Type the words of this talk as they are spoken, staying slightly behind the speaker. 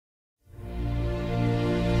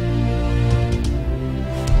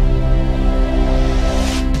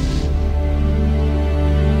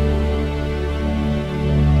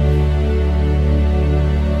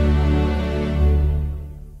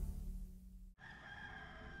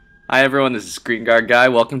Hi everyone, this is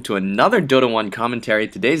ScreenguardGuy. Welcome to another Dota 1 commentary.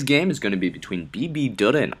 Today's game is going to be between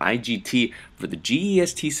BBDotA and IGT for the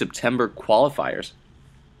GEST September qualifiers.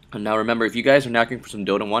 And now remember, if you guys are knocking for some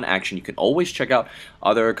Dota 1 action, you can always check out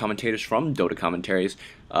other commentators from Dota commentaries.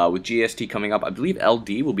 With GEST coming up, I believe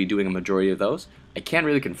LD will be doing a majority of those. I can't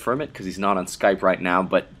really confirm it because he's not on Skype right now,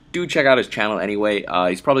 but do check out his channel anyway.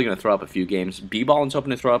 He's probably going to throw up a few games. B-Ball is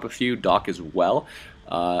hoping to throw up a few, Doc as well.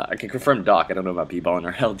 I can confirm Doc. I don't know about B-Ball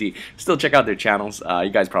or LD. Still check out their channels. You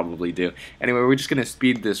guys probably do. Anyway, we're just going to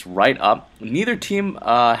speed this right up. Neither team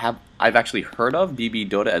I've actually heard of,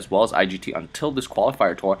 BBDotA as well as IGT, until this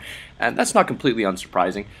qualifier tour, and that's not completely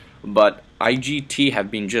unsurprising. But IGT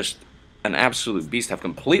have been just an absolute beast, have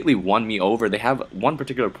completely won me over. They have one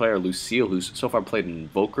particular player, Lucille, who's so far played an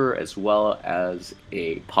Invoker as well as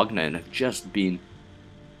a Pugna, and have just been,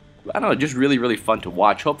 I don't know, just really fun to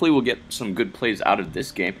watch. Hopefully we'll get some good plays out of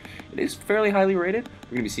this game. It is fairly highly rated.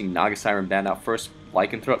 We're going to be seeing Naga Siren banned out first.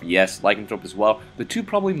 Lycanthrope, yes, Lycanthrope as well. The two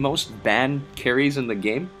probably most banned carries in the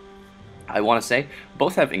game, I want to say.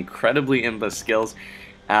 Both have incredibly imba skills,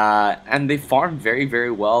 and they farm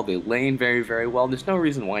very well. They lane very well. There's no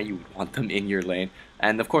reason why you would want them in your lane.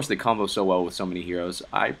 And of course they combo so well with so many heroes.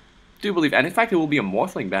 I do believe, and in fact, it will be a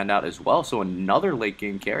Morphling banned out as well, so another late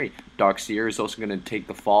game carry. Darkseer is also going to take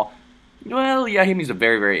the fall. Well, yeah, he's a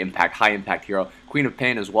very high impact hero. Queen of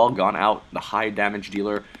Pain as well, gone out, the high damage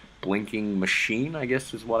dealer, blinking machine, I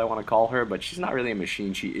guess is what I want to call her, but she's not really a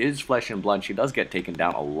machine. She is flesh and blood. She does get taken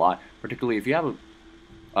down a lot, particularly if you have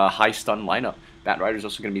a high stun lineup. Bat Rider is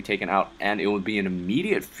also going to be taken out, and it will be an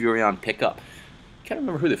immediate Furion pickup. Can't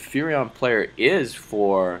remember who the Furion player is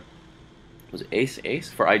for. Was it Ace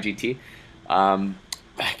for IGT? I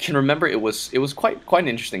can remember it was quite an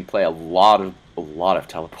interesting play. A lot of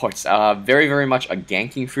teleports. Very much a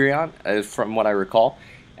ganking Furion, from what I recall,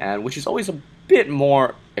 and which is always a bit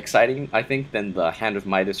more exciting, I think, than the Hand of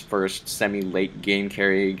Midas first semi-late game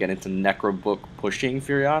carry, get into Necrobook pushing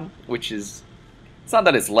Furion, which is, it's not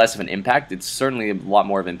that it's less of an impact. It's certainly a lot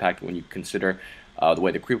more of an impact when you consider the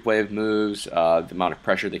way the creep wave moves, the amount of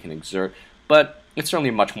pressure they can exert, but it's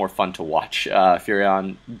certainly much more fun to watch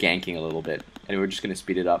Furion ganking a little bit. And we're just going to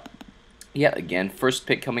speed it up. Yet again, first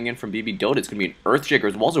pick coming in from BBDotA. It's going to be an Earthshaker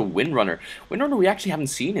as well as a Windrunner. Windrunner we actually haven't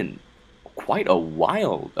seen in quite a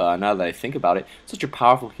while, now that I think about it. Such a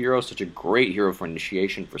powerful hero, such a great hero for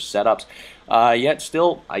initiation, for setups. Yet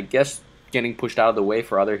still, I guess, getting pushed out of the way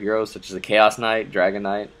for other heroes such as the Chaos Knight, Dragon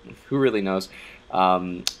Knight, who really knows.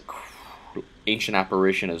 Ancient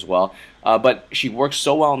Apparition as well. But she works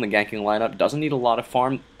so well in the ganking lineup, doesn't need a lot of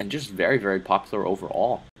farm, and just very popular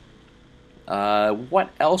overall.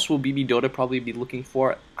 What else will BBDotA probably be looking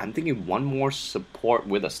for? I'm thinking one more support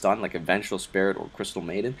with a stun, like a Vengeful Spirit or Crystal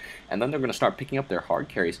Maiden, and then they're going to start picking up their hard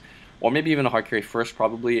carries, or maybe even a hard carry first,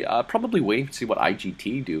 probably waiting to see what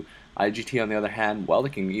IGT do. IGT, on the other hand, well, they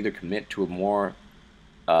can either commit to a more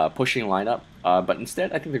pushing lineup, but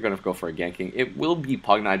instead I think they're going to go for a ganking. It will be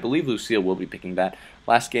Pugna. I believe Lucille will be picking that.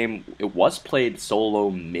 Last game, it was played solo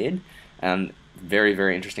mid, and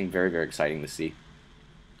very interesting, very exciting to see.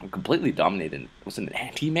 Completely dominated. Was it an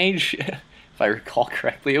anti-mage? If I recall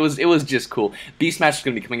correctly. It was just cool. Beastmaster's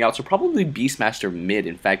going to be coming out, so probably Beastmaster mid.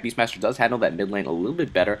 In fact, Beastmaster does handle that mid lane a little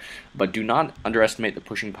bit better, but do not underestimate the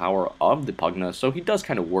pushing power of the Pugna. So he does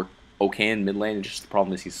kind of work okay in mid lane, and just the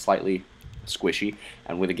problem is he's slightly squishy,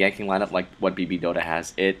 and with a ganking lineup like what BBDotA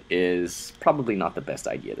has, it is probably not the best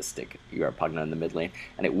idea to stick your Pugna in the mid lane.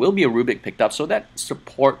 And it will be a Rubik picked up, so that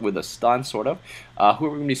support with a stun, sort of. Who are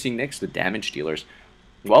we going to be seeing next? The damage dealers.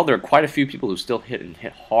 Well, there are quite a few people who still hit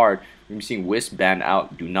hard. We're going to be seeing Wisp banned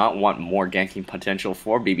out. Do not want more ganking potential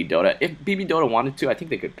for BBDotA. If BBDotA wanted to, I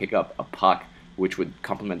think they could pick up a Puck, which would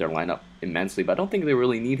complement their lineup immensely, but I don't think they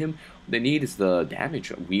really need him. What they need is the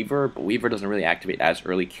damage. Weaver, but Weaver doesn't really activate as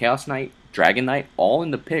early. Chaos Knight, Dragon Knight, all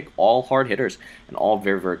in the pick, all hard hitters, and all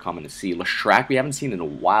very common to see. Leshrac, we haven't seen in a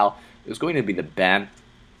while. It was going to be the ban.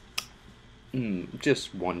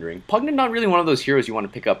 Just wondering. Pugna, not really one of those heroes you want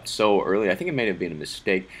to pick up so early. I think it may have been a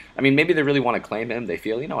mistake. I mean, maybe they really want to claim him. They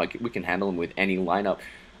feel, you know, like we can handle him with any lineup.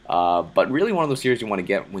 But really one of those heroes you want to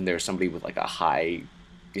get when there's somebody with like a high,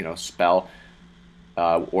 you know, spell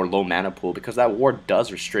or low mana pool, because that ward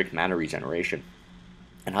does restrict mana regeneration.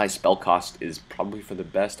 And high spell cost is probably for the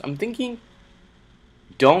best. I'm thinking,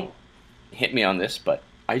 don't hit me on this, but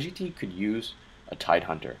IGT could use a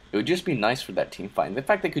Tidehunter. It would just be nice for that team fight. And the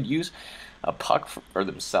fact they could use a Puck for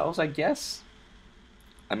themselves, I guess.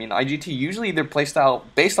 I mean, IGT, usually their playstyle,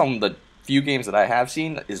 based on the few games that I have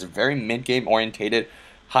seen, is very mid-game orientated,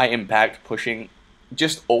 high impact, pushing,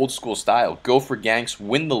 just old school style. Go for ganks,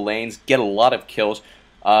 win the lanes, get a lot of kills.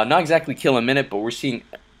 Not exactly kill a minute, but we're seeing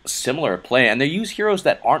similar play, and they use heroes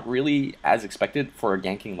that aren't really as expected for a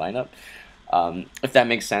ganking lineup, if that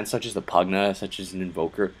makes sense, such as the Pugna, such as an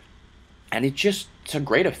Invoker, and it's a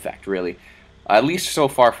great effect, really. At least so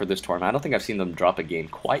far for this tournament. I don't think I've seen them drop a game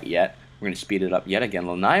quite yet. We're going to speed it up yet again.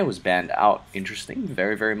 Lanaya was banned out. Interesting.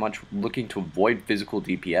 Very, very much looking to avoid physical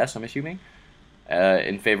DPS, I'm assuming,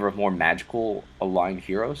 in favor of more magical aligned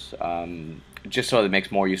heroes. Just so it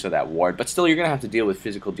makes more use of that ward. But still, you're going to have to deal with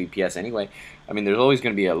physical DPS anyway. I mean, there's always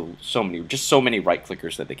going to be so many right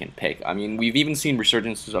clickers that they can pick. I mean, we've even seen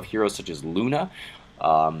resurgences of heroes such as Luna.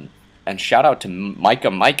 And shout out to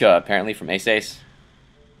Micah, apparently, from Ace Ace.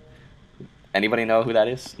 Anybody know who that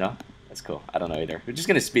is? No? That's cool. I don't know either. We're just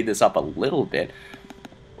going to speed this up a little bit.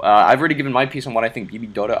 I've already given my piece on what I think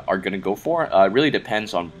BBDotA are going to go for. It really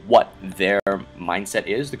depends on what their mindset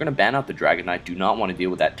is. They're going to ban out the Dragon Knight. Do not want to deal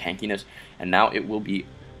with that tankiness. And now it will be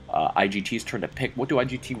IGT's turn to pick. What do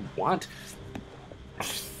IGT want?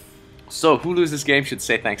 So, who loses this game should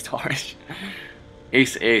say thanks to Orange.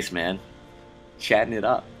 Ace, man. Chatting it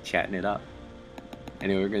up. Chatting it up.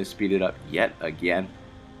 Anyway, we're going to speed it up yet again.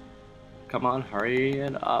 Come on, hurry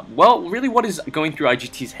it up. Well, really what is going through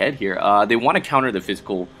IGT's head here? They want to counter the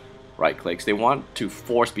physical right clicks. They want to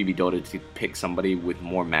force BBDotA to pick somebody with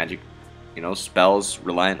more magic, spells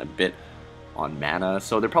reliant a bit on mana.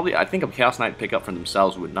 So they're probably, I think a Chaos Knight pickup for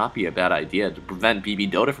themselves would not be a bad idea to prevent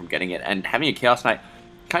BBDotA from getting it. And having a Chaos Knight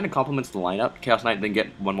kind of complements the lineup. Chaos Knight, then get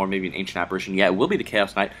one more, maybe an Ancient Apparition. Yeah, it will be the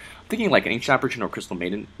Chaos Knight. I'm thinking like an Ancient Apparition or Crystal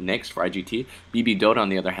Maiden next for IGT. BBDotA, on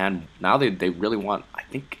the other hand, now they really want,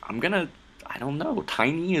 I don't know.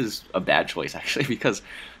 Tiny is a bad choice, actually, because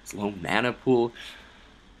it's low mana pool.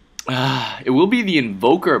 It will be the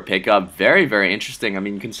Invoker pickup. Very, very interesting. I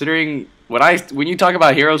mean, considering when you talk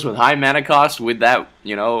about heroes with high mana cost, with that,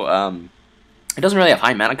 it doesn't really have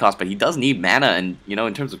high mana cost, but he does need mana, and,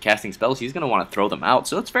 in terms of casting spells, he's going to want to throw them out.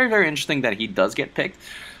 So it's very, very interesting that he does get picked.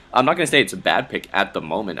 I'm not going to say it's a bad pick at the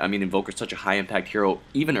moment. I mean, Invoker's such a high-impact hero,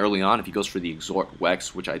 even early on, if he goes for the Exort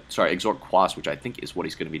Quas, which I think is what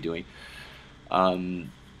he's going to be doing.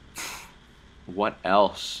 What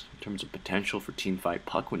else in terms of potential for teamfight?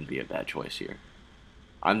 Puck wouldn't be a bad choice here.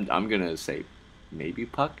 I'm gonna say maybe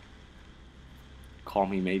Puck. Call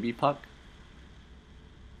me maybe Puck.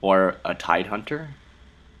 Or a Tide Hunter.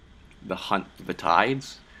 The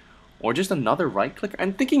Tides. Or just another right clicker.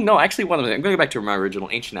 I'm thinking, no, actually, I'm going to go back to my original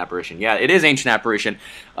Ancient Apparition. Yeah, it is Ancient Apparition.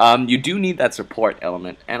 You do need that support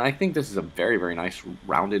element, and I think this is a very, very nice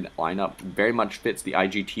rounded lineup. Very much fits the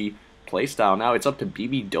IGT playstyle. Now it's up to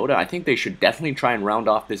BBDotA. I think they should definitely try and round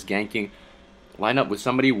off this ganking lineup with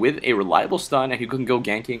somebody with a reliable stun and who can go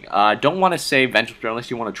ganking. Don't want to say Vengeful Spirit unless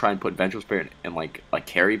you want to try and put Vengeful Spirit in like a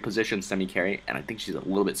carry position, semi-carry, and I think she's a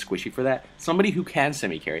little bit squishy for that. Somebody who can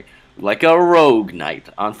semi-carry, like a Rogue Knight.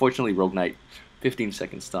 Unfortunately, Rogue Knight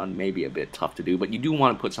 15-second stun may be a bit tough to do, but you do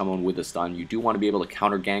want to put someone with a stun. You do want to be able to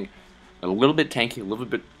counter gank, a little bit tanky, a little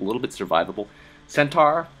bit survivable.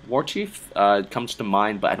 Centaur Warchief comes to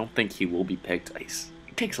mind, but I don't think he will be picked.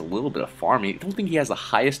 He takes a little bit of farming. I don't think he has the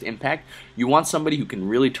highest impact. You want somebody who can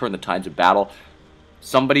really turn the tides of battle.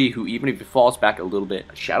 Somebody who, even if it falls back a little bit,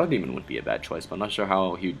 Shadow Demon would be a bad choice, but I'm not sure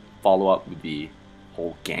how he'd follow up with the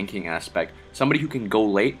whole ganking aspect. Somebody who can go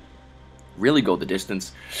late, really go the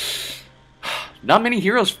distance. Not many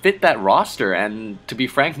heroes fit that roster, and to be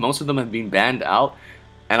frank, most of them have been banned out.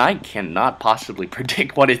 And I cannot possibly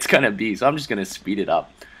predict what it's going to be, so I'm just going to speed it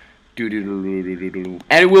up. And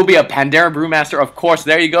it will be a Pandaren Brewmaster, of course.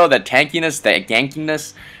 There you go, the tankiness, the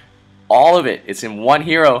gankiness, all of it. It's in one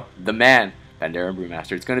hero, the man, Pandaren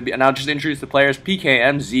Brewmaster. It's going to be, and I'll just introduce the players.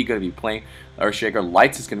 PKMZ going to be playing Earthshaker.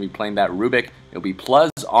 Lights is going to be playing that Rubik. It'll be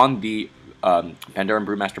Pluz on the Pandaren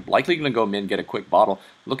Brewmaster. Likely going to go mid, get a quick bottle.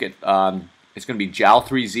 Look at, it's going to be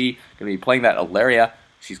Jal3Z, going to be playing that Ilaria.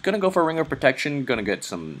 She's going to go for a Ring of Protection, going to get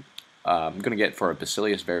some, going to get for a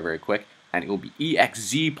Basilius very, very quick. And it will be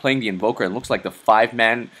EXZ playing the Invoker. It looks like the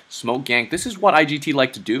 5-man smoke gank. This is what IGT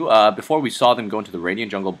like to do. Before we saw them go into the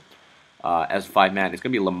Radiant Jungle as 5-man. It's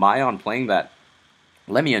going to be Lemayon playing that.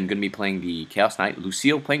 Lemion going to be playing the Chaos Knight.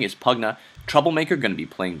 Lucille playing his Pugna. Troublemaker going to be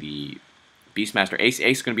playing the Beastmaster. Ace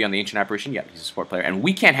going to be on the Ancient Apparition. Yeah, he's a support player. And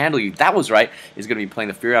We Can't Handle You, that was right, is going to be playing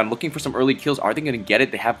the Furion. Looking for some early kills. Are they going to get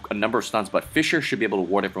it? They have a number of stuns, but Fisher should be able to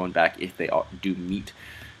ward everyone back if they do meet.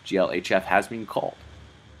 GLHF has been called.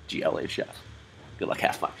 GLHF. Good luck,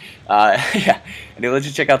 have fun. Yeah, anyway, let's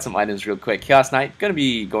just check out some items real quick. Chaos Knight, going to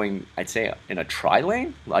be going, I'd say, in a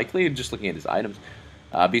tri-lane, likely, just looking at his items.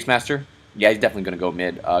 Beastmaster, yeah, he's definitely going to go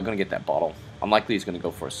mid. Going to get that bottle. Unlikely he's going to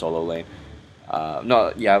go for a solo lane.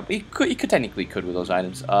 No, yeah, he could technically with those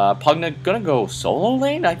items. Pugna gonna go solo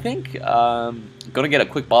lane, I think. Gonna get a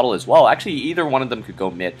quick bottle as well. Actually, either one of them could go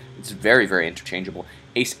mid. It's very, very interchangeable.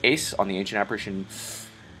 Ace on the Ancient Apparition.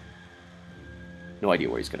 No idea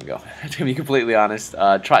where he's gonna go. To be completely honest.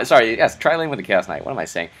 Tri lane with the Chaos Knight. What am I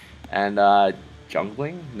saying? And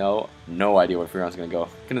jungling? No idea where Furion's gonna go.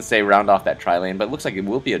 Gonna say round off that tri lane, but it looks like it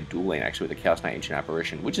will be a dual lane actually with the Chaos Knight Ancient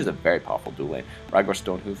Apparition, which is a very powerful dual lane. Rygor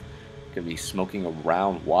Stonehoof gonna be smoking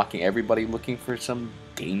around, walking everybody, looking for some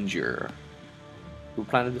danger. Who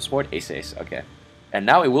planted this ward? Ace. Okay. And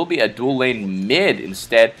now it will be a dual lane mid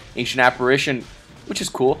instead. Ancient Apparition, which is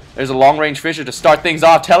cool. There's a long-range Fissure to start things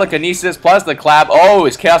off. Telekinesis plus the clap. Oh,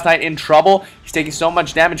 is Chaos Knight in trouble? He's taking so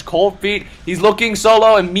much damage. Cold Feet. He's looking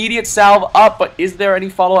solo. Immediate salve up, but is there any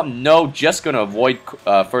follow-up? No, just going to avoid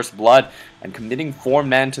First Blood and committing 4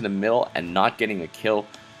 men to the middle and not getting a kill.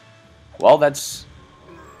 Well, that's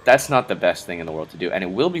not the best thing in the world to do. And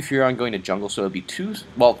it will be Furion going to jungle, so it'll be two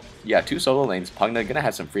solo lanes. Pugna going to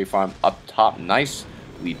have some free farm up top.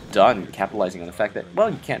 Nicely done, capitalizing on the fact that, well,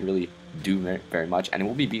 you can't really do very much. And it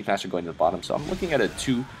will be Beastmaster going to the bottom, so I'm looking at a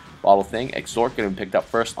 2-bottle thing. Exort going to be picked up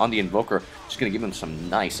first on the Invoker. Just going to give him some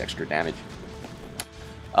nice extra damage.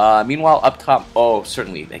 Meanwhile, up top, oh,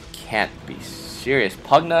 certainly, they can't be serious.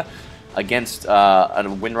 Pugna against a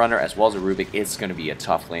Windrunner as well as a Rubik, it's going to be a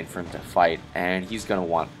tough lane for him to fight, and he's going to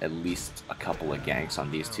want at least a couple of ganks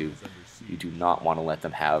on these two. You do not want to let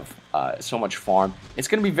them have so much farm. It's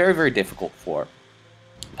going to be very, very difficult for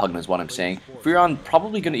Pugna is what I'm saying. Furion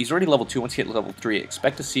probably going to, he's already level 2, once he hit level 3,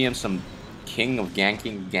 expect to see him some king of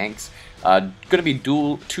ganks. Going to be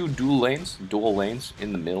two dual lanes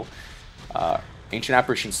in the middle. Ancient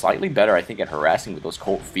Apparition slightly better, I think, at harassing with those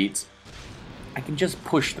Cold Feet. I can just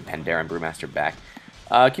push the Pandaren and Brewmaster back.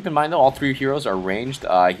 Keep in mind, though, all 3 heroes are ranged.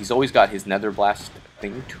 He's always got his Nether Blast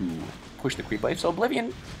thing to push the creep wave, so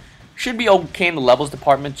Oblivion should be okay in the levels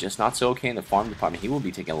department, just not so okay in the farm department. He will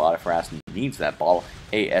be taking a lot of harass and needs that ball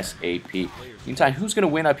ASAP. Meantime, who's going to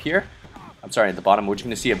win up here? I'm sorry, at the bottom, we're just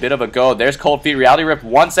going to see a bit of a go. There's Cold Feet, Reality Rip,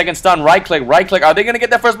 1 second stun, right click. Are they going to get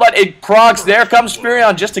that first blood? It procs. There comes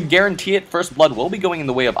Furion just to guarantee it. First blood will be going in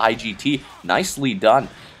the way of IGT. Nicely done.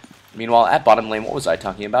 Meanwhile, at bottom lane, what was I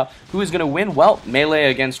talking about? Who is going to win? Well, melee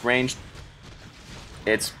against ranged.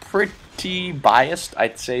 It's pretty biased,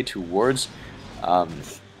 I'd say, towards the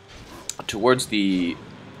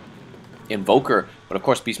Invoker. But of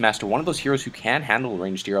course, Beastmaster, one of those heroes who can handle a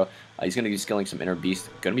ranged hero. He's going to be skilling some Inner Beast.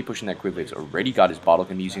 Going to be pushing that Creep Waves. Already got his bottle.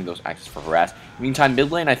 Going to be using those axes for harass. Meantime,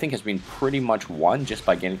 mid lane, I think, has been pretty much won just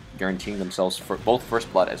by guaranteeing themselves for both First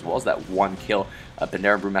Blood as well as that 1 kill.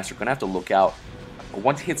 Pandaren Brewmaster going to have to look out.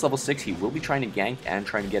 Once he hits level 6, he will be trying to gank and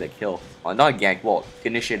trying to get a kill. Not a gank, well,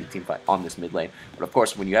 initiate a team fight on this mid lane. But of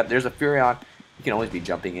course, when there's a Furion, you can always be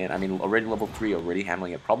jumping in. I mean, already level 3, already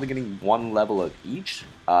handling it. Probably getting 1 level of each.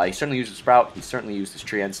 He certainly used a Sprout, he certainly used his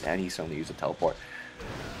Treants, and he certainly used a Teleport.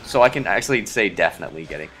 So I can actually say definitely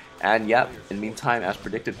getting. And yeah, in the meantime, as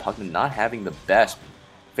predicted, Pugna not having the best.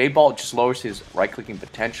 Fade Ball just lowers his right-clicking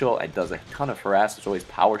potential and does a ton of harass. There's always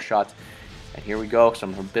power shots. And here we go, a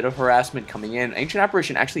bit of harassment coming in. Ancient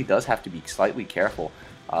Apparition actually does have to be slightly careful.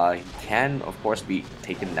 He can, of course, be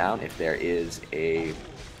taken down if there is a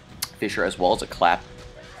Fissure as well as a clap.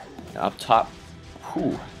 Now up top,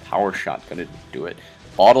 power shot gonna do it.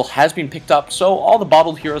 Bottle has been picked up, so all the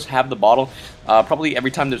bottled heroes have the bottle. Probably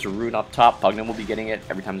every time there's a rune up top, Pugna will be getting it.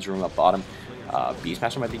 Every time there's a rune up bottom,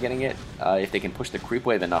 Beastmaster might be getting it. If they can push the creep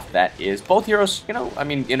wave enough, that is. Both heroes, I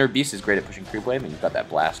mean, Inner Beast is great at pushing creep wave, and you've got that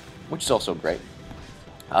blast, which is also great.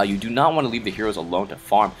 You do not want to leave the heroes alone to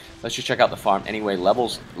farm. Let's just check out the farm. Anyway, level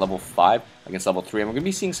 5 against level 3. And we're going to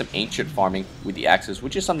be seeing some ancient farming with the axes,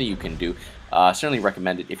 which is something you can do. Certainly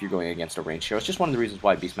recommend it if you're going against a ranged hero. It's just one of the reasons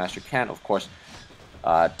why Beastmaster can, of course,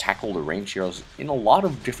 tackle the ranged heroes in a lot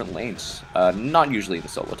of different lanes. Not usually in the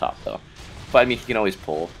solo top, though. But, I mean, he can always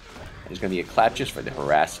pull. There's going to be a clap just for the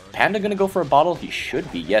harass. Panda going to go for a bottle? He should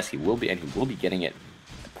be. Yes, he will be, and he will be getting it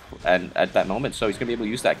and at that moment. So he's going to be able to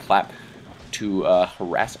use that clap to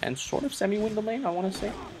harass and sort of semi-win the lane, I want to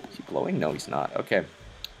say. Is he glowing? No, he's not. Okay.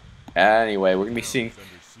 Anyway, we're going to be seeing,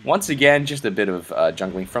 once again, just a bit of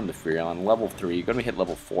jungling from the Furion. Level 3. Going to hit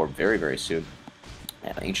level 4 very, very soon.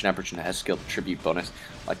 And Ancient Apparition has skilled tribute bonus.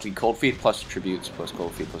 Likely Cold Feet plus tributes, plus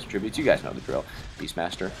Cold Feet plus tributes. You guys know the drill.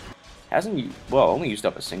 Beastmaster hasn't, only used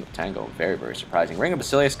up a single tango. Very, very surprising. Ring of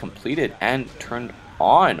Basilius completed and turned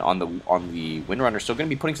on the Windrunner. So going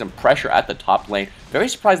to be putting some pressure at the top lane. Very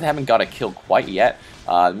surprised they haven't got a kill quite yet.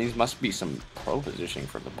 These must be some pro positioning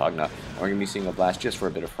from the Pugna. We're going to be seeing a blast just for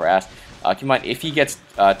a bit of harass. Keep in mind, if he gets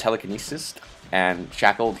telekinesis, And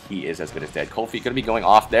shackled, he is as good as dead. Cold Feet going to be going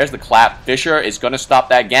off. There's the clap. Fisher is going to stop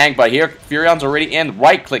that gang, but here Furion's already in.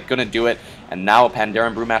 Right click going to do it. And now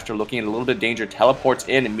Pandaren Brewmaster looking at a little bit of danger. Teleports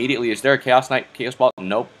in immediately. Is there a Chaos Knight? Chaos Ball?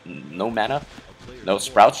 Nope. No mana. No.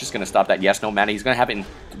 Sprout's just going to stop that. Yes, no mana. He's going to have it in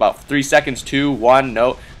about 3 seconds. 2, 1.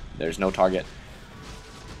 No. There's no target.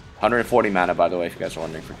 140 mana, by the way, if you guys are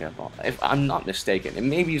wondering for Chaos Ball. If I'm not mistaken. It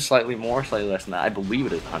may be slightly more, slightly less than that. I believe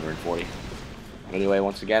it is 140. Anyway,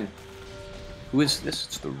 once again, who is this?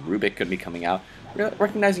 It's the Rubik going to be coming out.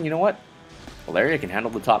 Recognizing, you know what? Valeria can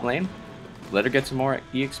handle the top lane. Let her get some more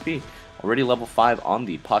EXP. Already level 5 on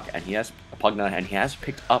the Puck, and he has a Pugna, and he has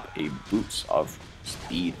picked up a Boots of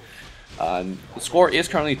Speed. The score is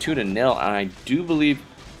currently 2-0, and I do believe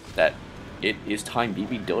that it is time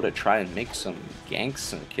BBDotA try and make some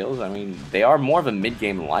ganks and kills. I mean, they are more of a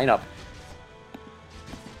mid-game lineup.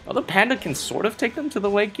 Although Panda can sort of take them to the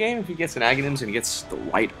late game if he gets an Aghanims and he gets the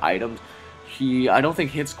right items. I don't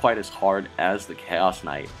think hits quite as hard as the Chaos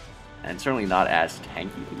Knight, and certainly not as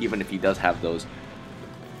tanky, even if he does have those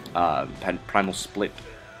Primal Split,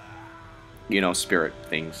 you know, spirit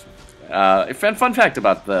things. Fun fact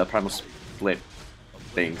about the Primal Split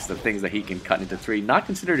things, the things that he can cut into 3, not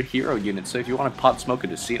considered a hero unit, so if you want to pop Smoke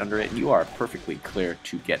and Deceit under it, you are perfectly clear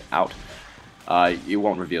to get out. It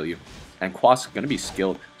won't reveal you. And Quas is going to be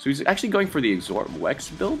skilled, so he's actually going for the Exort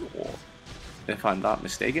Wex build, if I'm not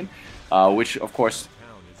mistaken. Which, of course,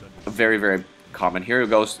 very, very common. Here it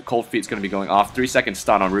goes. Cold Feet's going to be going off. 3-second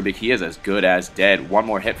stun on Rubik. He is as good as dead. One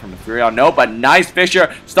more hit from the Furion. No, but nice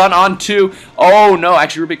Fisher. Stun on 2. Oh, no.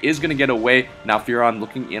 Actually, Rubik is going to get away. Now, Furion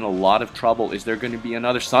looking in a lot of trouble. Is there going to be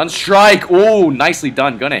another Sunstrike? Oh, nicely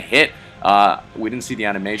done. Going to hit. We didn't see the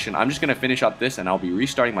animation. I'm just going to finish up this, and I'll be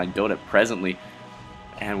restarting my Dota presently.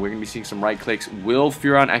 And we're going to be seeing some right clicks. Will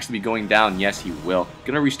Furion actually be going down? Yes, he will.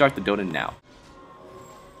 Going to restart the Dota now.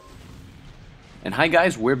 And hi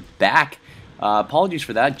guys, we're back. Apologies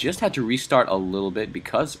for that, just had to restart a little bit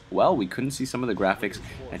because, well, we couldn't see some of the graphics.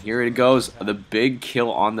 And here it goes, the big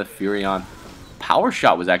kill on the Furion. Power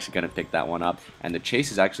Shot was actually going to pick that one up, and the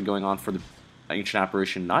chase is actually going on for the Ancient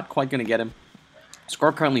Apparition, not quite going to get him.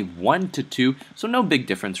 Score currently 1-2, so no big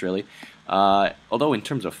difference really. Although in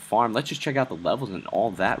terms of farm, let's just check out the levels and all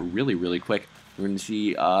that really quick. We're going to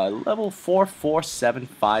see level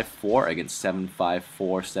 44754 against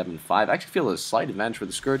 75475. I actually feel a slight advantage for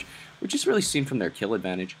the Scourge, which is really seen from their kill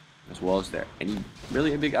advantage, as well as their any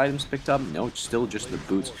really big items picked up. No, it's still just the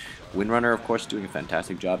boots. Windrunner, of course, doing a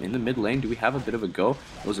fantastic job. In the mid lane, do we have a bit of a go?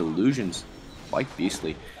 Those illusions, quite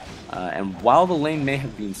beastly. And while the lane may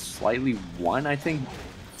have been slightly won, I think,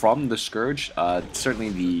 from the Scourge, certainly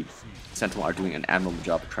the Sentinel are doing an admirable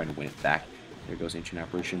job of trying to win it back. There goes Ancient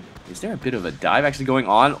Apparition. Is there a bit of a dive actually going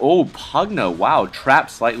on? Oh, Pugna, wow,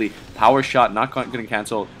 trapped slightly. Power Shot, not going to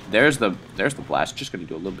cancel. There's the blast, just going to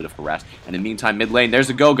do a little bit of harass. And in the meantime, mid lane,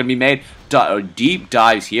 there's a go, going to be made. Deep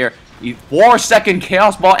dives here. 4-second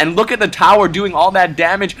Chaos Ball, and look at the tower doing all that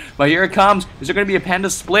damage. But here it comes. Is there going to be a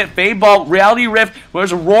Panda Split? Fade Ball, Reality Rift.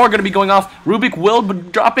 There's a Roar going to be going off. Rubik will be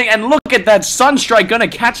dropping, and look at that Sunstrike going to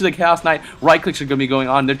catch the Chaos Knight. Right clicks are going to be going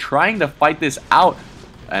on. They're trying to fight this out.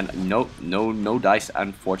 And no dice,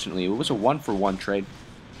 unfortunately. It was a 1-for-1 trade.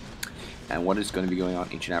 And what is going to be going on?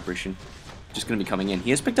 Ancient Apparition just going to be coming in. He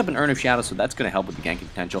has picked up an Urn of Shadow, so that's going to help with the ganking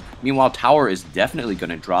potential. Meanwhile, Tower is definitely going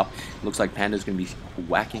to drop. Looks like Panda's going to be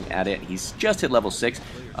whacking at it. He's just hit level 6,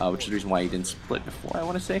 which is the reason why he didn't split before, I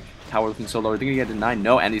want to say. Tower looking so low. Are they going to get to 9?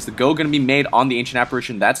 No. And is the go going to be made on the Ancient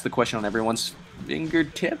Apparition? That's the question on everyone's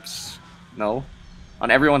fingertips. No. On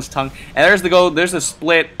everyone's tongue. And there's the go. There's a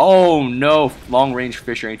split. Oh no. Long range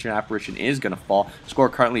Fisher Ancient Apparition is going to fall. Score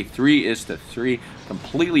currently 3-3.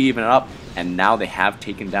 Completely even up. And now they have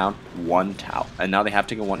taken down one tower. And now they have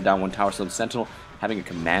taken down one tower. So the Sentinel having a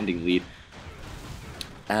commanding lead.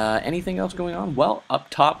 Anything else going on? Well, up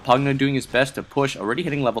top, Pugna doing his best to push. Already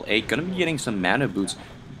hitting level 8. Going to be getting some mana boots.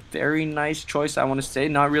 Very nice choice, I want to say.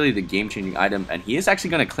 Not really the game-changing item. And he is actually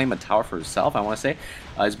going to claim a tower for himself, I want to say.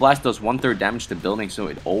 His blast does 1/3 damage to building, so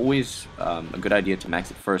it's always a good idea to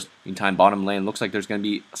max it first. Meantime, bottom lane, looks like there's going to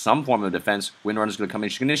be some form of defense. Windrunner's going to come in.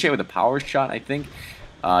 She's going to initiate with a power shot, I think.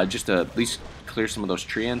 Just to at least clear some of those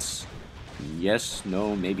treants. Yes,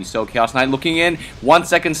 no, maybe so. Chaos Knight looking in.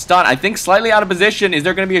 1-second stun. I think slightly out of position. Is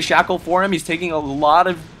there going to be a shackle for him? He's taking a lot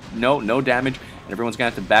of... No damage. And everyone's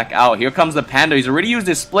going to have to back out. Here comes the Panda. He's already used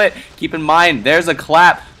his split. Keep in mind, there's a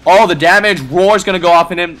clap. Oh, the damage. Roar's going to go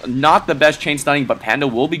off in him. Not the best chain stunning, but Panda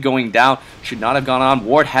will be going down. Should not have gone on.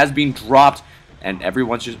 Ward has been dropped. And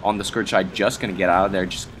everyone's just on the Scourge side just going to get out of there.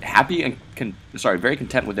 Just happy and, very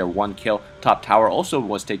content with their one kill. Top tower also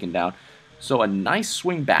was taken down. So a nice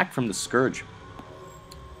swing back from the Scourge.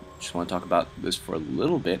 Just want to talk about this for a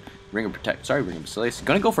little bit. Ring of Basilius.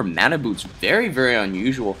 Gonna go for Mana Boots. Very, very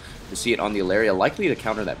unusual to see it on the Ilaria. Likely to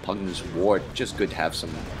counter that Pugna's ward. Just good to have some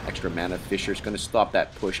extra mana. Fisher's gonna stop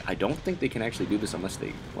that push. I don't think they can actually do this unless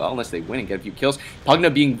they win and get a few kills.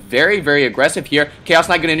 Pugna being very, very aggressive here. Chaos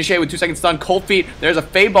Knight gonna initiate with 2-second stun. Cold Feet. There's a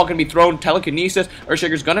Fade Ball gonna be thrown. Telekinesis.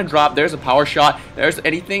 Earthshaker's gonna drop. There's a power shot. There's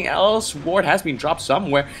anything else. Ward has been dropped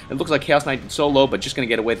somewhere. It looks like Chaos Knight so low, but just gonna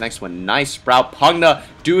get away with the next one. Nice Sprout. Pugna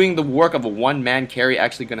doing the work of a one-man carry.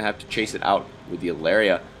 Actually gonna have to chase it out with the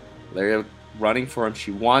Ilaria. Ilaria running for him.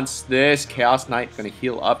 She wants this. Chaos Knight going to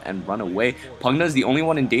heal up and run away. Pugna is the only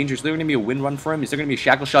one in danger. Is there going to be a wind run for him? Is there going to be a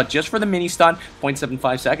shackle shot just for the mini stun?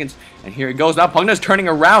 0.75 seconds. And here it goes. Now Pugna's turning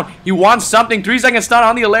around. He wants something. 3-second stun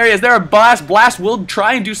on the Ilaria. Is there a blast? Blast will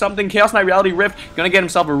try and do something. Chaos Knight Reality Rift going to get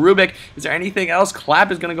himself a Rubik. Is there anything else?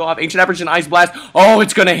 Clap is going to go off. Ancient Apparition Ice Blast. Oh,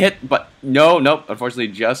 it's going to hit. But nope. Unfortunately,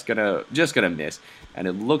 just gonna miss. And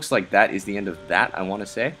it looks like that is the end of that, I want to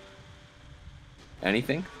say.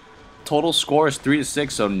 Anything? Total score is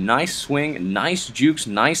 3-6, so nice swing, nice jukes,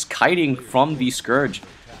 nice kiting from the Scourge.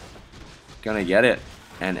 Gonna get it.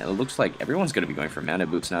 And it looks like everyone's gonna be going for Mana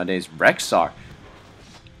Boots nowadays. Rexar.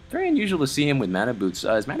 Very unusual to see him with Mana Boots.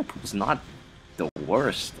 His Mana Pool is not the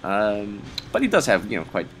worst. But he does have,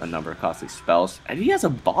 quite a number of costly spells. And he has a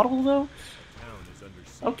bottle, though?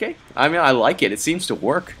 Okay. I mean, I like it. It seems to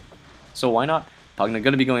work. So why not? Pugna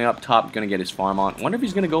going to be going up top, going to get his farm on. Wonder if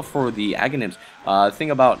he's going to go for the Aghanims.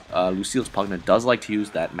 Thing about Lucille's Pugna does like to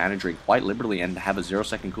use that mana drink quite liberally and have a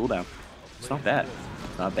 0-second cooldown. It's not bad.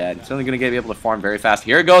 It's not bad. It's only going to be able to farm very fast.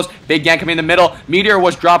 Here it goes. Big gank coming in the middle. Meteor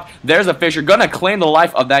was dropped. There's a Fisher. Going to claim the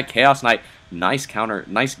life of that Chaos Knight. Nice counter.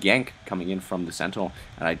 Nice gank coming in from the Sentinel.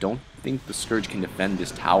 And I don't think the Scourge can defend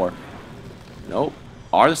this tower. Nope.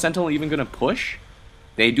 Are the Sentinel even going to push?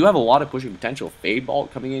 They do have a lot of pushing potential. Fade Ball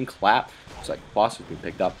coming in, clap. Looks like boss has been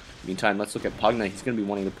picked up. Meantime, let's look at Pugna. He's going to be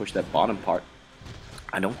wanting to push that bottom part.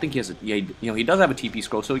 I don't think he has a... Yeah, he does have a TP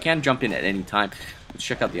scroll, so he can jump in at any time. Let's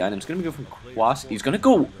check out the items. He's going to go from Quas. He's going to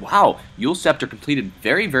go... Wow! Yule Scepter completed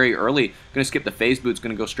very, very early. Going to skip the Phase Boots.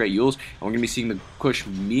 Going to go straight Yules. And we're going to be seeing the push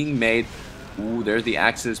being made. Ooh, there's the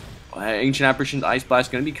Axes. Ancient Apparition's Ice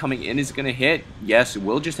Blast going to be coming in. Is it going to hit? Yes, it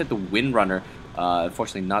will just hit the Windrunner.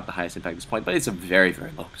 Unfortunately, not the highest impact at this point, but it's a very, very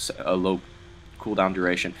low cooldown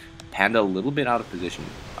duration. Panda a little bit out of position.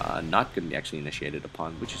 Not going to be actually initiated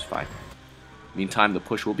upon, which is fine. Meantime, the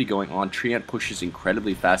push will be going on. Treant pushes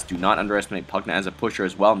incredibly fast. Do not underestimate Pugna as a pusher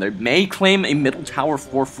as well. And they may claim a middle tower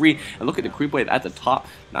for free. And look at the creep wave at the top.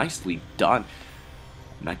 Nicely done.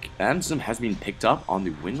 Mechanism has been picked up on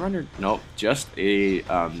the Windrunner. No, just a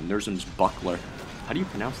Nerzum's Buckler. How do you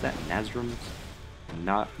pronounce that? Nazrum's?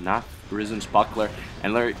 Not Rizum's Buckler.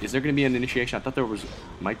 And is there going to be an initiation? I thought there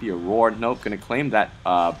might be a roar. Nope, going to claim that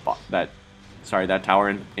that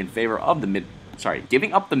tower in favor of the mid. Sorry,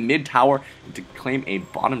 giving up the mid tower to claim a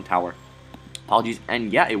bottom tower. Apologies.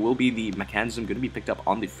 And yeah, it will be the mechanism going to be picked up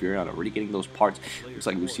on the Furion. Already getting those parts. Looks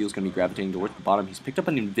like Lucille's going to be gravitating towards the bottom. He's picked up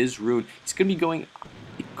an Invis Rune. He's going to be going.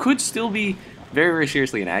 It could still be very, very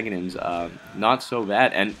seriously in Aghanims. Not so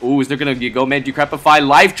bad. And, ooh, is there going to be a go mid decrepify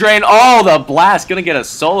life drain? Oh, the blast. Going to get a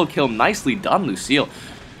solo kill. Nicely done, Lucille.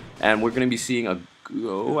 And we're going to be seeing a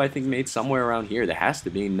go, I think, made somewhere around here. There has to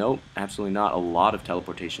be. Nope, absolutely not. A lot of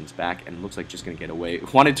teleportations back. And looks like just going to get away.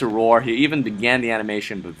 Wanted to roar. He even began the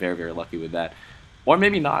animation, but very, very lucky with that. Or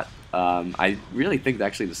maybe not. I really think that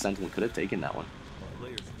actually the Sentinel could have taken that one.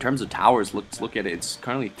 In terms of towers, let's look at it. It's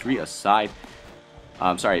currently 3 aside.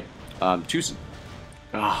 Sorry. 2. It's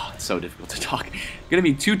so difficult to talk. Going to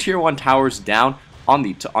be 2 tier 1 towers down on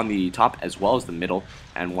the top as well as the middle,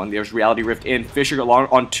 and one there's Reality Rift in. Fisher along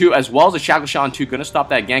on 2 as well as a Shackle Shot on 2. Going to stop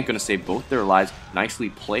that gank. Going to save both their lives. Nicely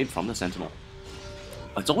played from the Sentinel.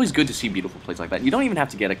 It's always good to see beautiful plays like that. You don't even have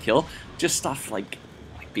to get a kill. Just stuff like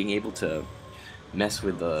being able to mess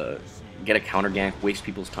with get a counter gank, waste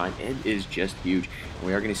people's time. It is just huge. And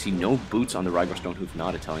we are going to see no boots on the Rygor Stonehoof.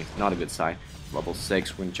 Not a good sign. Level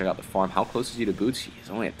 6. We're going to check out the farm. How close is he to boots? He's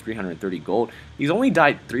only at 330 gold. He's only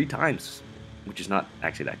died 3 times, which is not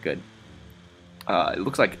actually that good. It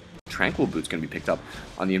looks like Tranquil Boots going to be picked up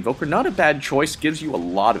on the Invoker. Not a bad choice. Gives you a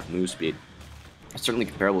lot of move speed. Certainly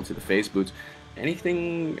comparable to the Phase Boots.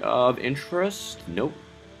 Anything of interest? Nope.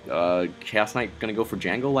 Chaos Knight going to go for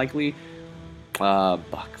Django likely.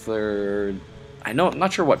 Buckler. I'm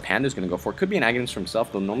not sure what Panda's going to go for. Could be an Aghanims for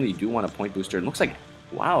himself, though normally you do want a point booster. It looks like,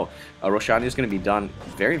 wow, Roshan is going to be done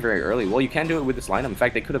very, very early. Well, you can do it with this lineup. In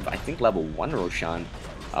fact, they could have, I think, level 1 Roshan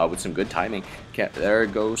with some good timing. There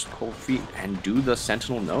goes Cold Feet. And do the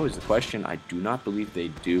Sentinel know is the question. I do not believe they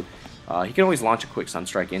do. He can always launch a quick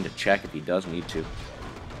Sunstrike in to check if he does need to.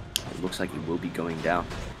 It looks like he will be going down.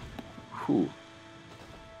 Ooh.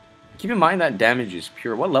 Keep in mind that damage is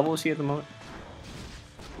pure. What level is he at the moment?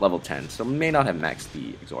 Level 10, so may not have maxed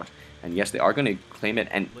the exhaust. And yes, they are going to claim it,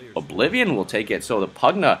 and Oblivion will take it. So the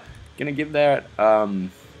Pugna going to give that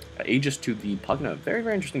Aegis to the Pugna. Very,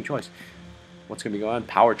 very interesting choice. What's going to be going on?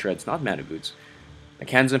 Power Treads, not Mana Boots.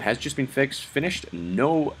 Mechanism has just been finished.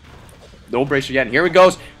 No bracer yet. And here it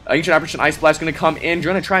goes. Ancient Apparition Ice Blast going to come in.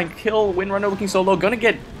 Going to try and kill Windrunner looking so low. Going to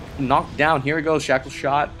get knocked down. Here it goes. Shackle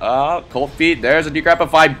Shot. Cold Feet. There's a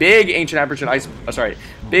Decrepify. Big Ancient Apparition Ice.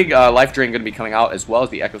 Big Life Drain going to be coming out, as well as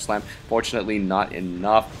the Echo Slam. Fortunately, not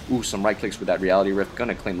enough. Ooh, some right clicks with that Reality Rift. Going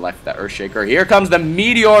to claim life with that Earthshaker. Here comes the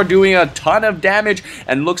Meteor doing a ton of damage,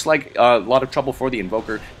 and looks like a lot of trouble for the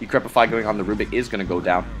Invoker. Decrepify going on the Rubik is going to go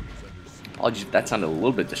down. Apologies if that sounded a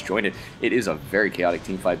little bit disjointed. It is a very chaotic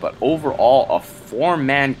team fight, but overall, a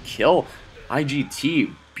 4-man kill.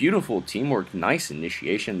 IGT, beautiful teamwork, nice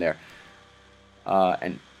initiation there.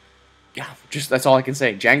 And yeah, just that's all I can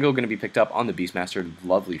say. Django going to be picked up on the Beastmaster.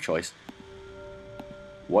 Lovely choice.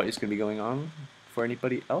 What is going to be going on for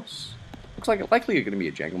anybody else? Looks like it likely going to be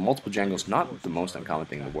a Django. Multiple Djangos, not the most uncommon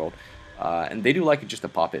thing in the world. And they do like it just to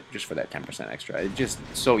pop it, just for that 10% extra. It's just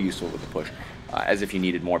so useful with the push, as if you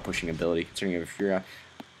needed more pushing ability, considering if you're...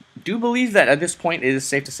 do believe that at this point it is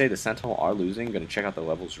safe to say the Sentinel are losing. Going to check out the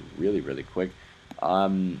levels really, really quick.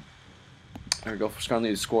 There we go.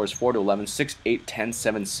 Currently the score is 4-11, 6-8, 10,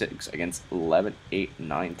 7, 6 against 11, 8,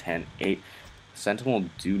 9, 10, 8. Sentinel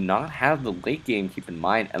do not have the late game, keep in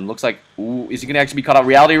mind, and looks like, ooh, is he going to actually be caught out?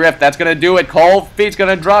 Reality Rift, that's going to do it. Cold Feet's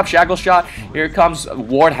going to drop. Shackle Shot, here it comes.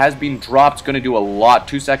 Ward has been dropped, going to do a lot.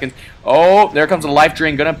 2 seconds. Oh, there comes a Life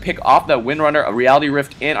Drain, going to pick off that Windrunner. A Reality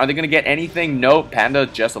Rift in. Are they going to get anything? No, Panda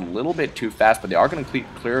just a little bit too fast, but they are going to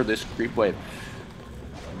clear this creep wave.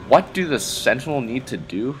 What do the Sentinel need to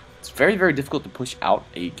do? It's very, very difficult to push out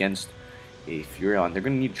against a Furion. They're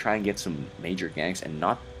going to need to try and get some major ganks and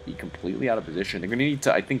not be completely out of position. They're going to need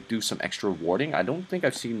to, I think, do some extra warding. I don't think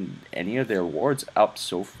I've seen any of their wards up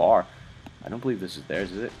so far. I don't believe this is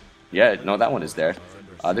theirs, is it? Yeah, no, that one is there.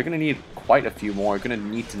 They're going to need quite a few more. They're going to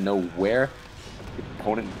need to know where the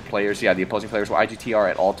opponent players, the opposing players where IGT are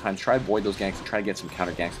at all times. Try to avoid those ganks and try to get some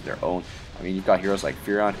counter ganks of their own. I mean, you've got heroes like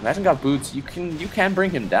Furion, who hasn't got boots. You can bring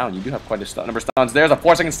him down. You do have quite a number of stuns. There's a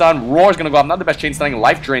 4-second stun. Roar's going to go up. Not the best chain stunning.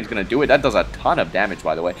 Life Drain's going to do it. That does a ton of damage,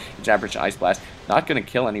 by the way. Average Ice Blast. Not going to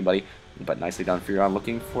kill anybody, but nicely done. Furion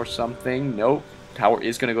looking for something. Nope. Tower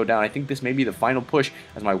is going to go down. I think this may be the final push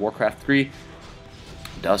as my Warcraft 3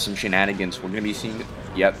 does some shenanigans. We're going to be seeing...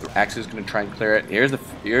 Yep, Axe is going to try and clear it. Here's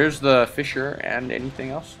the Fissure and anything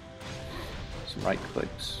else. Some right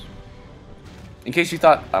clicks. In case you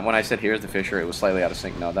thought when I said here's the Fissure, it was slightly out of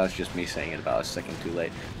sync. No, that was just me saying it about a second too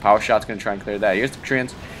late. Power Shot's going to try and clear that. Here's the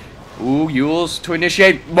Trins. Ooh, Yules to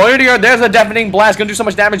initiate. Meteor, there's a Deafening Blast. Going to do so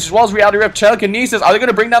much damage, as well as Reality Rift. Telekinesis. Are they going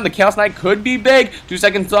to bring down the Chaos Knight? Could be big. 2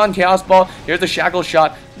 seconds stun. Chaos Ball. Here's the Shackle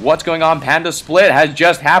Shot. What's going on? Panda Split has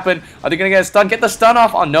just happened. Are they going to get a stun? Get the stun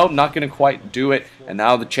off. Oh, nope, not going to quite do it. And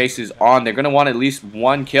now the chase is on. They're going to want at least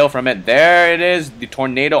 1 kill from it. There it is. The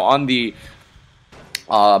Tornado on the...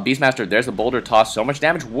 Beastmaster, there's the boulder toss. So much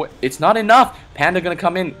damage. It's not enough. Panda gonna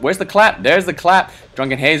come in. Where's the clap? There's the clap.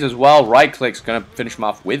 Drunken Haze as well. Right clicks gonna finish him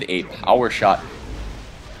off with a power shot.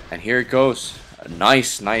 And here it goes. A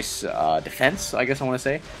nice defense, I guess I want to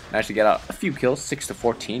say. Managed to get out a few kills.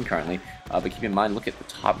 6-14 currently. But keep in mind, look at the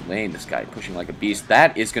top lane. This guy pushing like a beast.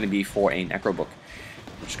 That is going to be for a Necrobook,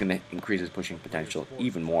 which is going to increase his pushing potential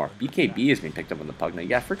even more. BKB has been picked up on the Pugna.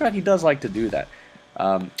 Yeah, I forgot he does like to do that.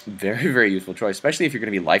 Very, very useful choice, especially if you're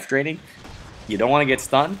going to be life draining. You don't want to get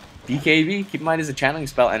stunned. BKB, keep in mind, is a channeling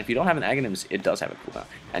spell, and if you don't have an Aghanim, it does have a cooldown.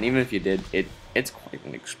 And even if you did, it's quite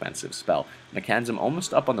an expensive spell. Mechanism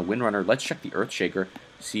almost up on the Windrunner. Let's check the Earthshaker,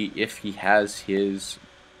 see if he has his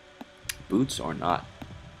boots or not.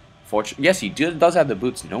 Yes, he does have the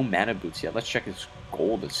boots. No mana boots yet. Let's check his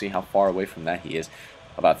gold and see how far away from that he is.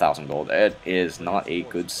 About 1,000 gold. It is not a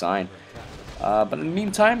good sign. But in the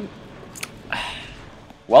meantime...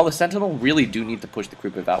 Well, the Sentinel really do need to push the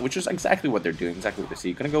creep wave out, which is exactly what they're doing, exactly what they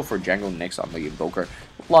see. Going to go for Django next on the Invoker.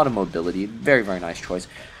 A lot of mobility. Very, very nice choice.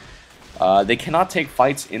 They cannot take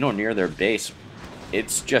fights in or near their base.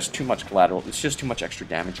 It's just too much collateral. It's just too much extra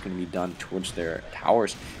damage going to be done towards their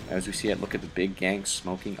towers. As we see it, look at the big ganks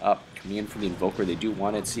smoking up. Coming in from the Invoker, they do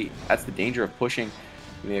want it. See, that's the danger of pushing.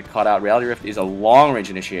 They get caught out. Reality Rift is a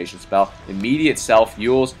long-range initiation spell. Immediate self,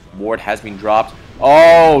 Yules, ward has been dropped.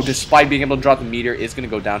 Oh, despite being able to drop the meteor, it's going to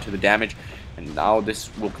go down to the damage. And now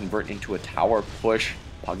this will convert into a tower push.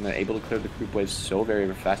 Pugna able to clear the creep wave so very,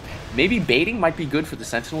 very fast. Maybe baiting might be good for the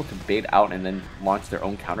Sentinel to bait out and then launch their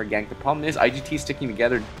own counter gank. The problem is IGT sticking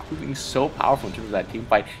together, proving so powerful in terms of that team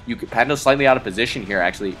fight. Panda slightly out of position here,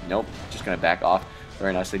 actually. Nope, just going to back off.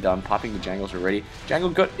 Very nicely done. Popping the jangles already.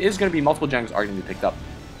 Jangle is going to be, multiple jangles are going to be picked up.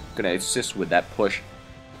 Going to assist with that push.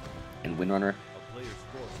 And Windrunner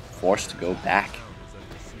forced to go back.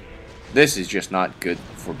 This is just not good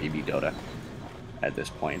for BBDotA at this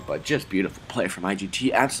point, but just beautiful play from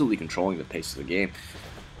IGT, absolutely controlling the pace of the game.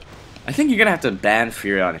 I think you're going to have to ban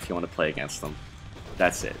Furion if you want to play against them.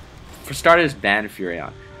 That's it. For starters, ban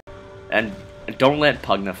Furion. And don't let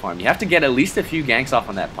Pugna farm. You have to get at least a few ganks off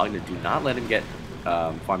on that Pugna. Do not let him get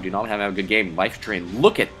farm. Do not let him have a good game. Life Drain,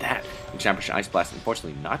 look at that. Championship Ice Blast,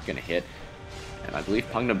 unfortunately not going to hit. And I believe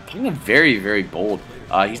Pugna very, very bold.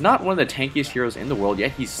 He's not one of the tankiest heroes in the world,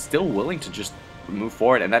 yet he's still willing to just move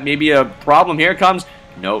forward, and that may be a problem. Here it comes.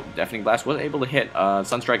 No, Deafening Blast was able to hit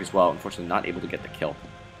Sunstrike as well. Unfortunately, not able to get the kill.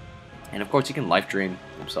 And of course, he can life drain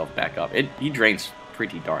himself back up. He drains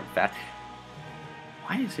pretty darn fast.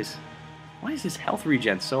 Why is his health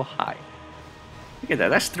regen so high? Look at that.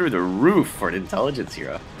 That's through the roof for an intelligence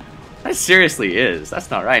hero. That seriously is.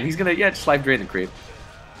 That's not right. And he's gonna just life drain the creep.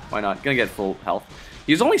 Why not? Gonna get full health.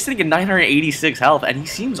 He's only sitting at 986 health, and he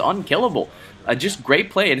seems unkillable. Just great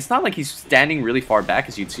play, and it's not like he's standing really far back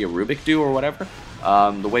as you'd see a Rubik do or whatever,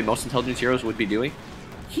 the way most intelligence heroes would be doing.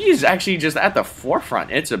 He's actually just at the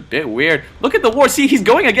forefront. It's a bit weird. Look at the ward. See, he's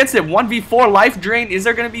going against it. 1v4 life drain. Is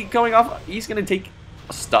there going to be going off? He's going to take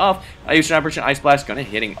stuff. I use Operation Ice Blast. Going to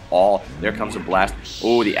hitting all. There comes a blast.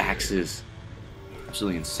 Oh, the axes.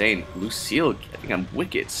 Absolutely insane. Lucille, I think I'm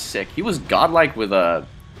wicked sick. He was godlike with an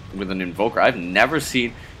Invoker. I've never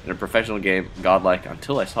seen in a professional game godlike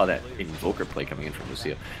until I saw that Invoker play coming in from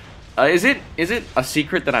Lucille. Is it a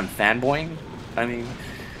secret that I'm fanboying? I mean,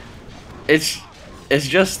 it's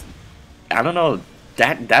just, I don't know,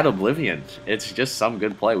 that Oblivion. It's just some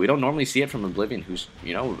good play. We don't normally see it from Oblivion, who's,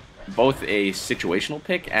 you know, both a situational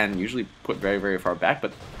pick and usually put very, very far back,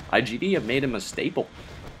 but IGT have made him a staple.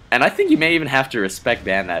 And I think you may even have to respect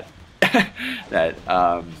ban that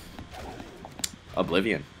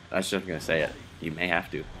Oblivion. That's just gonna say it. You may have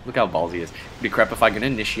to. Look how ballsy he is. Decrepify gonna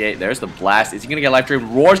initiate. There's the blast. Is he gonna get life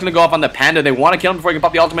drain? Roar's gonna go off on the Panda. They want to kill him before he can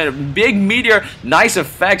pop the ultimate. Big meteor. Nice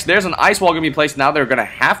effects. There's an ice wall gonna be placed. Now they're gonna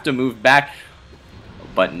have to move back.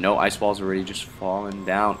 But no, ice wall's already just fallen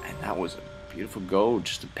down. And that was a beautiful go.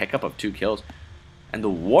 Just a pickup of 2 kills. And the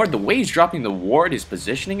ward, the way he's dropping the ward, his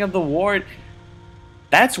positioning of the ward,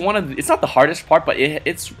 that's one of the, it's not the hardest part, but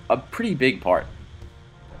it's a pretty big part.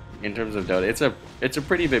 In terms of Dota, it's a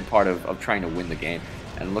pretty big part of trying to win the game.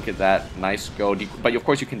 And look at that, nice go. But of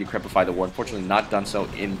course you can decrepify the ward. Unfortunately, not done so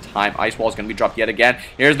in time. Ice wall is going to be dropped yet again.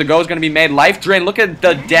 Here's the go is going to be made. Life drain. Look at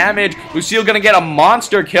the damage. Lucille going to get a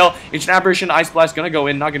monster kill. Ancient Apparition, Ice Blast going to go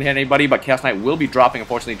in. Not going to hit anybody, but Chaos Knight will be dropping.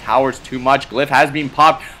 Unfortunately, towers too much. Glyph has been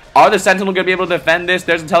popped. Are the Sentinel going to be able to defend this?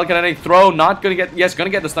 There's a telekinetic throw. Not going to get... Yes, going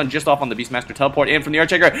to get the stun just off on the Beastmaster. Teleport in from the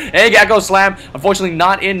Earthshaker. Egg Echo Slam. Unfortunately,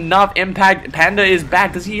 not enough impact. Panda is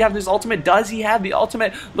back. Does he have this ultimate? Does he have the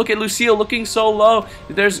ultimate? Look at Lucille looking so low.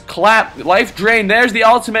 There's Clap. Life Drain. There's the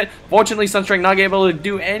ultimate. Fortunately, Sunstrike not able to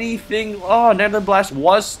do anything. Oh, Nether Blast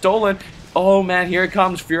was stolen. Oh, man, here it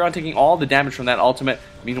comes. Furion taking all the damage from that ultimate.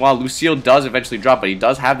 Meanwhile, Lucille does eventually drop, but he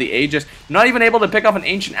does have the Aegis. Not even able to pick off an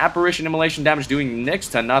Ancient Apparition Immolation damage, doing next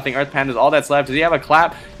to nothing. Earth Panda's all that's left. Does he have a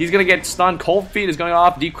clap? He's going to get stunned. Cold Feet is going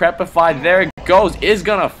off. Decrepify. There it goes. Is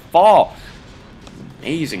going to fall.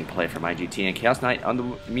 Amazing play from IGT. And Chaos Knight, in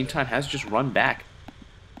the meantime, has just run back.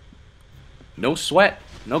 No sweat.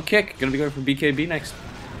 No kick. Going to be going for BKB next.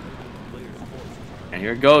 And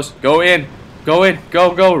here it goes. Go in. Go in.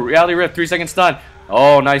 Go, go. Reality Rift. 3-second stun.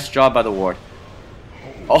 Oh, nice job by the ward.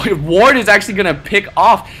 Oh, ward is actually going to pick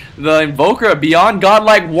off the Invoker beyond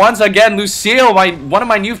godlike once again. Lucille, one of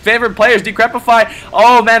my new favorite players. Decrepify.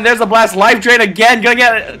 Oh, man, there's a blast. Life drain again. Gonna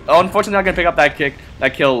get it. Oh, unfortunately, not going to pick up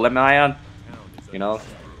that kill. Lemion. You know.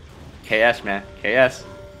 KS, man. KS.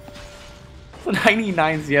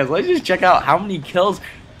 99 CS. Let's just check out how many kills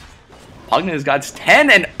Pugna has got. 10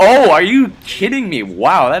 and 0. Are you kidding me?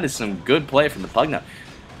 Wow, that is some good play from the Pugna.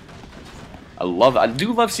 I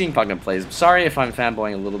do love seeing Pugna plays. I'm sorry if I'm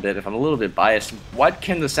fanboying a little bit, if I'm a little bit biased. What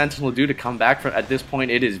can the Sentinel do to come back from at this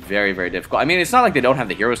point? It is very, very difficult. I mean, it's not like they don't have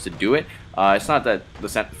the heroes to do it. It's not that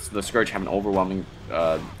the Scourge have an overwhelming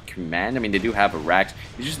command. I mean, they do have a Rax.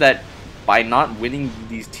 It's just that by not winning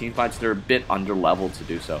these team fights, they're a bit underleveled to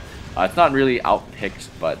do so. It's not really outpicked,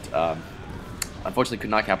 but Unfortunately, could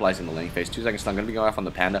not capitalize in the laning phase. 2 seconds stun, going to be going off on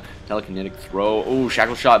the Panda. Telekinetic throw. Oh,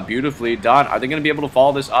 shackle shot, beautifully done. Are they going to be able to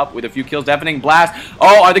follow this up with a few kills? Deafening blast.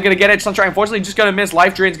 Oh, are they going to get it? Sunstrike, unfortunately, just going to miss.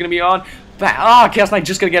 Life Drain's going to be on. Chaos Knight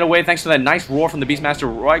just going to get away thanks to that nice roar from the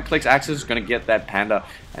Beastmaster. Right clicks Axis, going to get that Panda.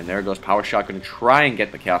 And there goes Power Shot, going to try and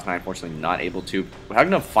get the Chaos Knight. Unfortunately, not able to.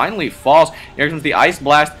 Hagna finally falls. Here comes the Ice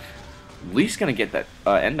Blast. Least gonna get that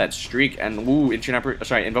end that streak, and ooh,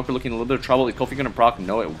 Invoker looking in a little bit of trouble. Is Kofi gonna proc?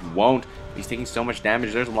 No, it won't. He's taking so much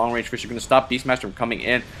damage. There's a long range Fisher gonna stop Beastmaster from coming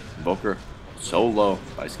in. Invoker so low,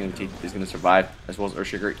 but he's gonna survive, as well as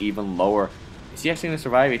Earthshaker even lower. Is he actually gonna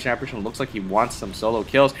survive? Ancient Apparition looks like he wants some solo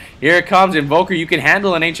kills. Here it comes, Invoker. You can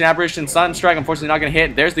handle an Ancient Apparition Sunstrike. Unfortunately, not gonna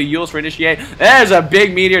hit. There's the Yules for initiate. There's a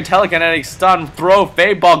big meteor, telekinetic stun, throw,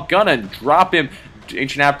 Fade Ball, gonna drop him.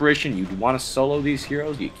 Ancient Apparition, you'd want to solo these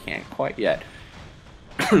heroes, you can't quite yet.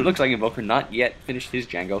 Looks like Invoker not yet finished his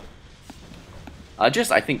Django. Just,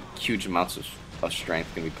 I think, huge amounts of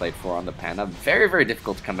strength can be played for on the Panda. Very, very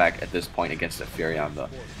difficult to come back at this point against the Furion, though.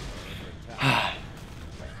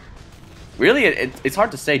 Really, it's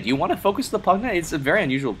hard to say. Do you want to focus the Pugna? It's a very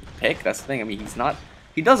unusual pick, that's the thing. I mean,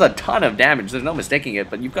 he does a ton of damage, there's no mistaking it,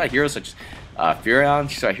 but you've got heroes such as Furion,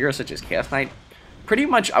 heroes such as Chaos Knight. Pretty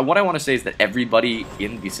much, what I want to say is that everybody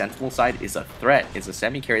in the Sentinel side is a threat. It's a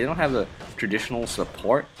semi-carry. They don't have the traditional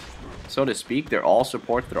support, so to speak. They're all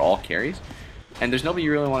supports. They're all carries. And there's nobody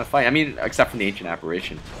you really want to fight. I mean, except from the Ancient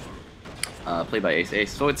Apparition. Played by Ace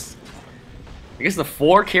Ace. So it's, I guess, the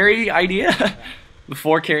 4-carry idea. The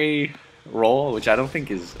 4-carry role, which I don't think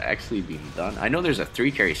is actually being done. I know there's a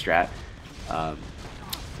 3-carry strat.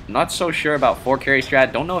 Not so sure about 4-carry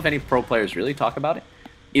strat. Don't know if any pro players really talk about it.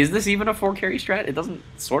 Is this even a 4-carry strat? It doesn't,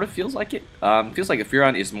 sort of feels like it. Feels like a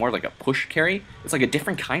Furion is more like a push carry. It's like a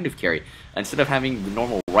different kind of carry. Instead of having the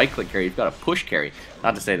normal right-click carry, you've got a push carry.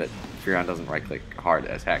 Not to say that Furion doesn't right-click hard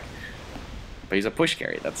as heck. But he's a push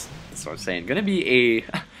carry, that's what I'm saying. Gonna be a,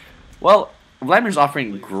 well, Vladimir's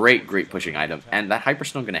offering great pushing item, and that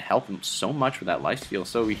Hyperstone going to help him so much with that lifesteal,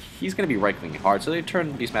 so he's going to be right-clicking hard, so they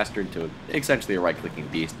turn Beastmaster into essentially a right-clicking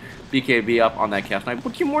beast. BKB up on that Chaos Knight.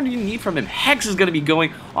 What more do you need from him? Hex is going to be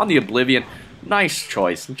going on the Oblivion. Nice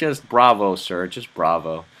choice. Just bravo, sir. Just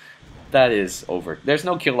bravo. That is over. There's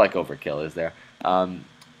no kill like overkill, is there? What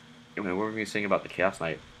were we saying about the Chaos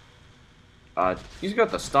Knight? He's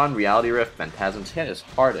got the stun, Reality Rift, Phantasm's hit is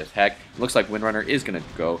hard as heck. Looks like Windrunner is going to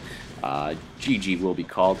go. GG will be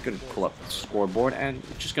called. Going to pull up the scoreboard and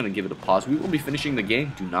just going to give it a pause. We will be finishing the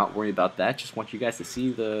game. Do not worry about that. Just want you guys to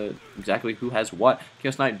see exactly who has what.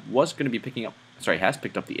 Chaos Knight was going to be picking up, has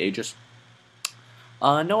picked up the Aegis.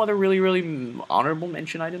 No other really honorable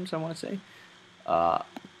mention items, I want to say.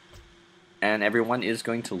 And everyone is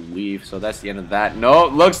going to leave, so that's the end of that. No,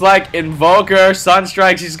 looks like Invoker,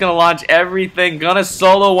 Sunstrike, she's going to launch everything. Gonna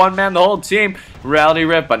solo one-man the whole team. Reality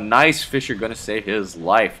Rift, but nice Fisher gonna save his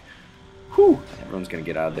life. Whew, everyone's gonna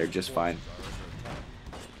get out of there just fine.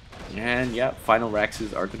 And yeah, final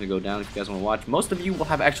Rexes are gonna go down if you guys want to watch. Most of you will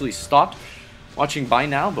have actually stopped watching by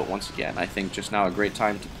now, but once again, I think just now a great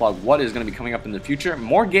time to plug what is going to be coming up in the future.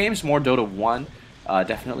 More games, more Dota 1,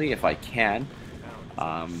 definitely, if I can.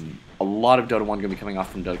 A lot of Dota 1 going to be coming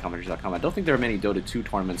off from DotaCommenters.com. I don't think there are many Dota 2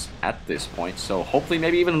 tournaments at this point, so hopefully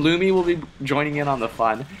maybe even Lumi will be joining in on the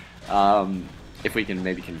fun. If we can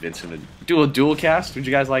maybe convince him to do a dual cast. Would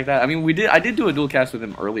you guys like that? I mean, I did do a dual cast with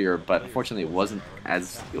him earlier, but unfortunately it wasn't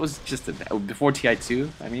as, it was just before TI2,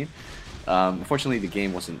 I mean. Unfortunately the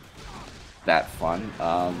game wasn't that fun,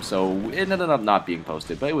 so it ended up not being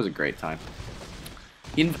posted, but it was a great time.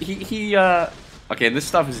 Okay, this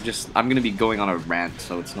stuff is just, I'm going to be going on a rant,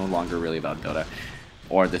 so it's no longer really about Dota,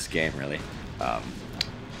 or this game, really.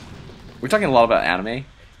 We're talking a lot about anime.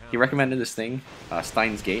 He recommended this thing,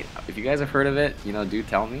 Steins Gate. If you guys have heard of it, you know, do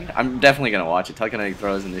tell me. I'm definitely going to watch it. Telekinetic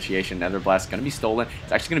Throws, Initiation, Nether Blast, going to be stolen.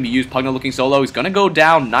 It's actually going to be used. Pugna looking solo. He's going to go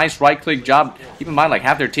down. Nice right-click job. Keep in mind, like,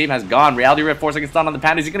 half their team has gone. Reality Rift, 4 seconds stun on the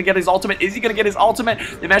Panda. Is he going to get his ultimate? Is he going to get his ultimate?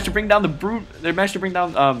 They managed to bring down the Brute. They managed to bring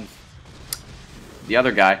down, the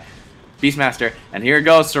other guy. Beastmaster, and here it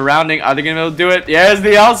goes, surrounding. Are they going to be able to do it? Here's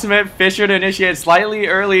the ultimate. Fisher to initiate slightly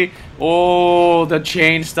early. Oh, the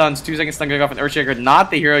chain stuns. 2 seconds stun going off an Earthshaker.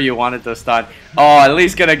 Not the hero you wanted to stun. Oh, at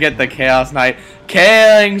least going to get the Chaos Knight.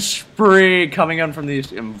 Killing spree coming in from the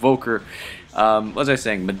Invoker. What was I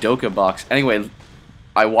saying? Madoka box. Anyway,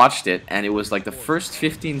 I watched it, and it was like the first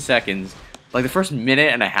 15 seconds, like the first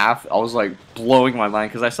minute and a half, I was like blowing my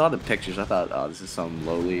mind because I saw the pictures. I thought, oh, this is some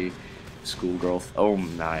lowly schoolgirl. Oh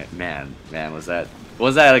my man, was that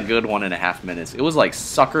a good 1.5 minutes? It was like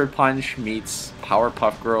Sucker Punch meets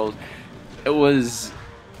Powerpuff Girls. It was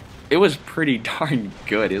pretty darn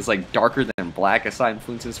good. It was like darker than black. I saw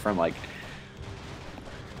influences from like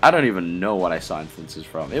I don't even know what I saw instances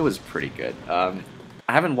from. It was pretty good. I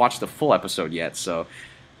haven't watched the full episode yet, so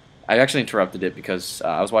I actually interrupted it because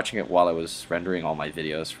I was watching it while I was rendering all my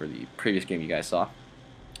videos for the previous game you guys saw.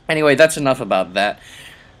 Anyway, that's enough about that.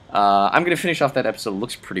 I'm going to finish off that episode. It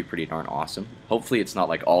looks pretty darn awesome. Hopefully it's not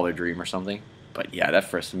like all a dream or something. But yeah, that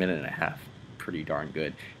first minute and a half, pretty darn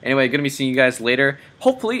good. Anyway, going to be seeing you guys later.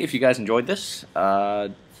 Hopefully, if you guys enjoyed this,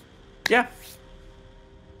 yeah.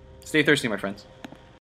 Stay thirsty, my friends.